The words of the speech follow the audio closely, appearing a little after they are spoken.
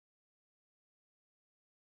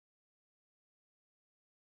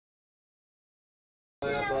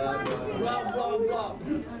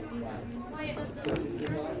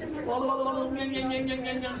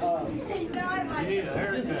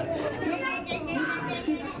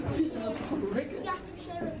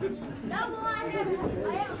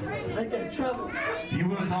You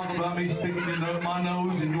want to talk about me sticking my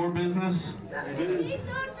nose in your business?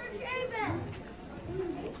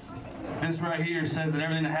 This right here says that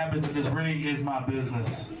everything that happens in this ring is my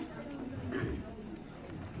business.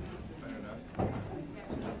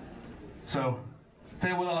 So,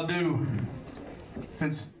 tell you what I'll do,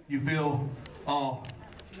 since you feel all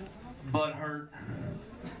butt hurt,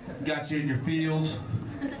 got you in your feels,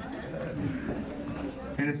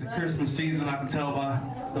 and it's the Christmas season, I can tell by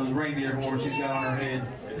those reindeer horns she's got on her head.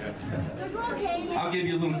 I'll give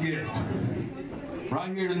you a little gift.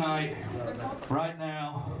 Right here tonight, right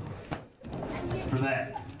now, for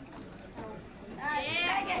that. I'll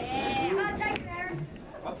take it, Aaron.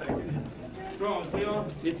 I'll take it.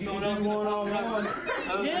 If you do one-on-one,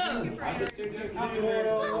 Yeah. if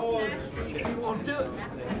you want to do it,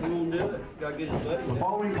 we won't do it. Gotta get his buddy. The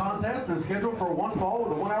following contest is scheduled for one fall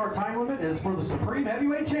with a 1 hour time limit is for the Supreme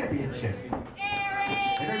Heavyweight Championship.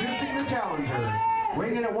 Introducing the challenger,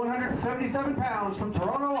 weighing in at 177 pounds from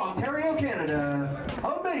Toronto, Ontario, Canada,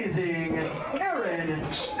 Amazing Aaron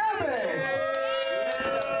Abbott.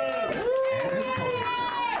 And his opponent,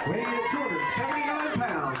 weighing in at 279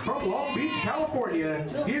 pounds from Long Beach, California,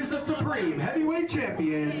 here's the Supreme Heavyweight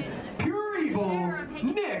Champion, Pure Evil,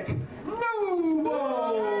 Nick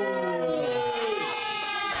Noble.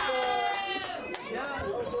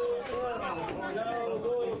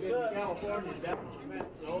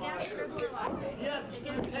 Yeah, it's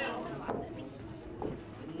still in town.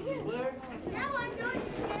 Where? Now I'm doing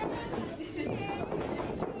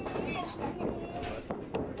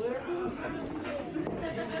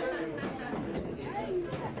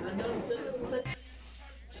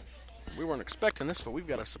We weren't expecting this, but we've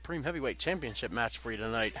got a Supreme Heavyweight Championship match for you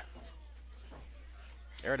tonight.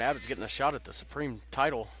 Aaron Abbott's getting a shot at the Supreme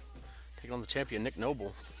title, taking on the champion Nick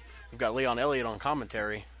Noble. We've got Leon Elliott on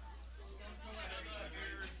commentary.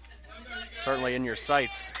 Certainly in your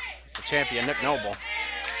sights, the champion Nick Noble.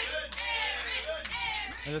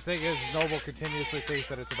 And the thing is, Noble continuously thinks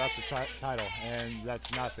that it's about the title, and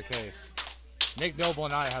that's not the case. Nick Noble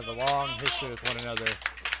and I have a long history with one another,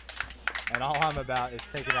 and all I'm about is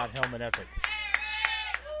taking out him and Epic.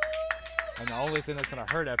 And the only thing that's going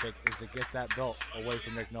to hurt Epic is to get that belt away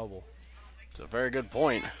from Nick Noble. It's a very good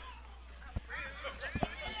point.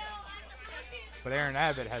 But Aaron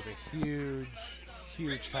Abbott has a huge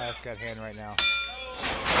task at hand right now.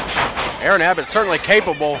 Aaron Abbott's certainly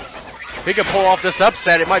capable. If he could pull off this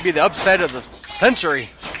upset, it might be the upset of the century.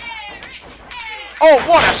 Oh,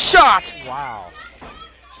 what a shot! Wow.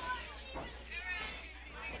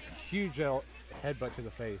 Huge headbutt to the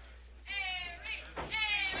face.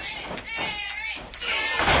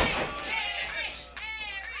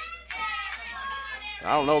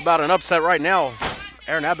 I don't know about an upset right now.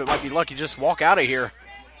 Aaron Abbott might be lucky to just walk out of here.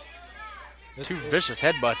 Two vicious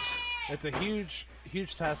headbutts. It's a huge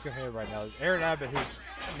task ahead right now. Aaron Abbott, who's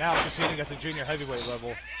now competing at the junior heavyweight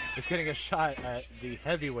level, is getting a shot at the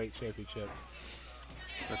heavyweight championship.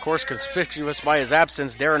 Of course, conspicuous by his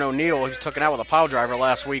absence, Darren O'Neal. He was taken out with a pile driver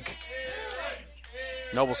last week.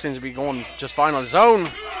 Noble seems to be going just fine on his own.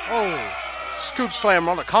 Oh, scoop slam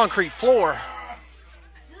on the concrete floor.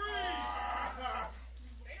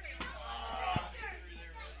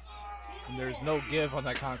 And there's no give on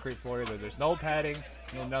that concrete floor either. There's no padding,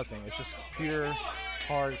 no nothing. It's just pure,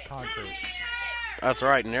 hard concrete. That's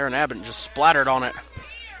right, and Aaron Abbott just splattered on it.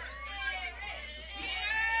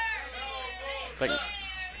 I think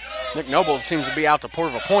Nick Noble seems to be out to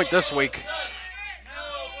prove a point this week.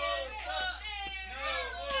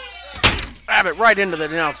 Abbott right into the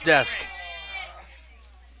announce desk.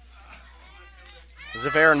 As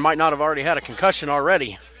if Aaron might not have already had a concussion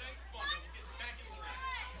already.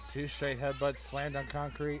 Two straight headbutts slammed on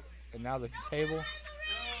concrete, and now the table.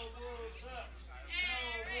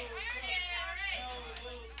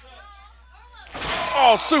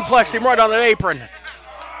 Oh, suplexed him right on the apron.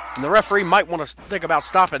 And the referee might want to think about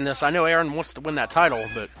stopping this. I know Aaron wants to win that title,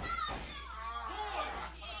 but...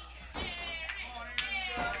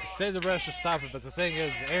 Save the rest to stop it, but the thing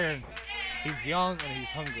is, Aaron, he's young and he's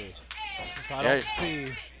hungry. So I don't see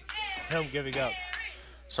him giving up.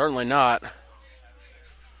 Certainly not.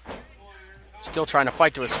 Still trying to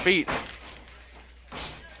fight to his feet.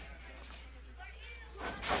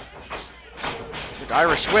 The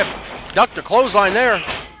Irish whip. Ducked the clothesline there.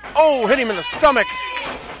 Oh, hit him in the stomach.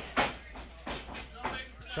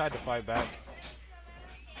 Tried to fight back.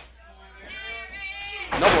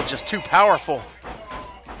 Noble just too powerful.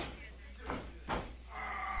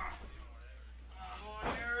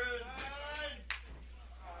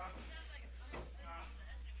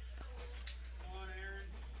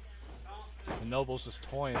 Noble's just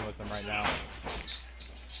toying with him right now.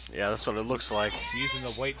 Yeah, that's what it looks like. Using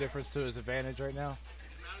the weight difference to his advantage right now.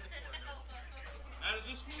 Out of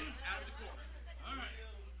this corner, out of the corner. All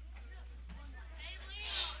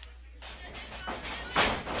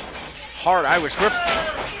right. Hard Irish whip.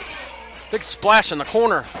 Big splash in the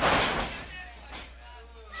corner.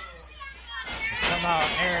 Somehow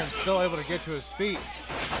Aaron's still able to get to his feet.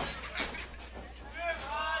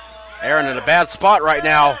 Aaron in a bad spot right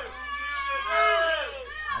now.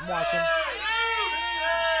 I'm watching.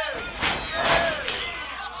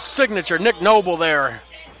 Signature Nick Noble there.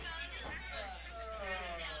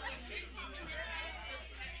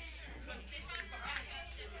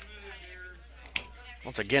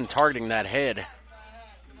 Once again, targeting that head.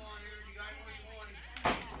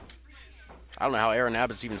 I don't know how Aaron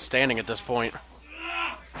Abbott's even standing at this point.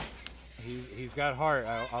 He's got heart.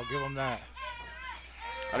 I'll give him that.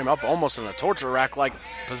 Got him up almost in a torture rack-like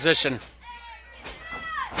position.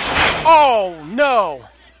 Oh, no.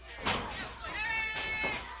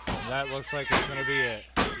 That looks like it's going to be it.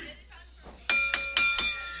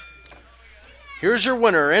 Here's your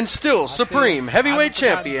winner and still Supreme Heavyweight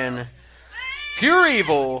Champion, Pure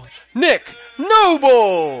Evil, Nick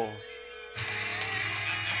Noble.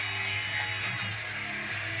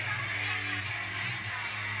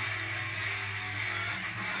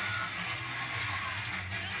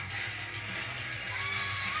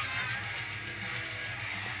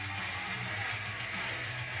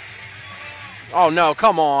 Oh, no,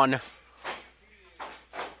 come on.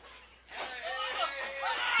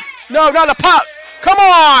 No, not a pop. Come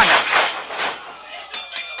on.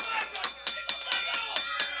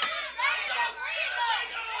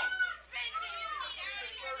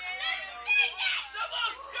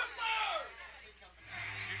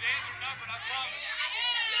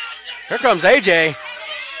 Here comes AJ.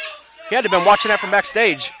 He had to have been watching that from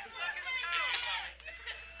backstage.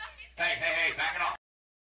 Hey, back it off.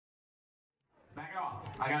 Back it off.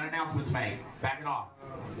 I got announcements to make. Back it off.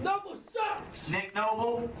 Noble sucks! Nick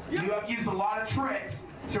Noble, you have used a lot of tricks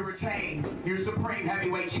to retain your Supreme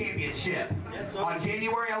Heavyweight Championship. On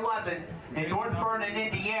January 11th in North Vernon,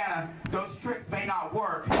 Indiana, those tricks may not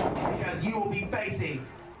work because you will be facing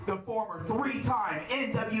the former three-time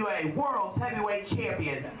NWA World's Heavyweight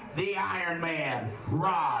Champion, the Iron Man,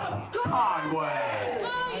 Rob Conway.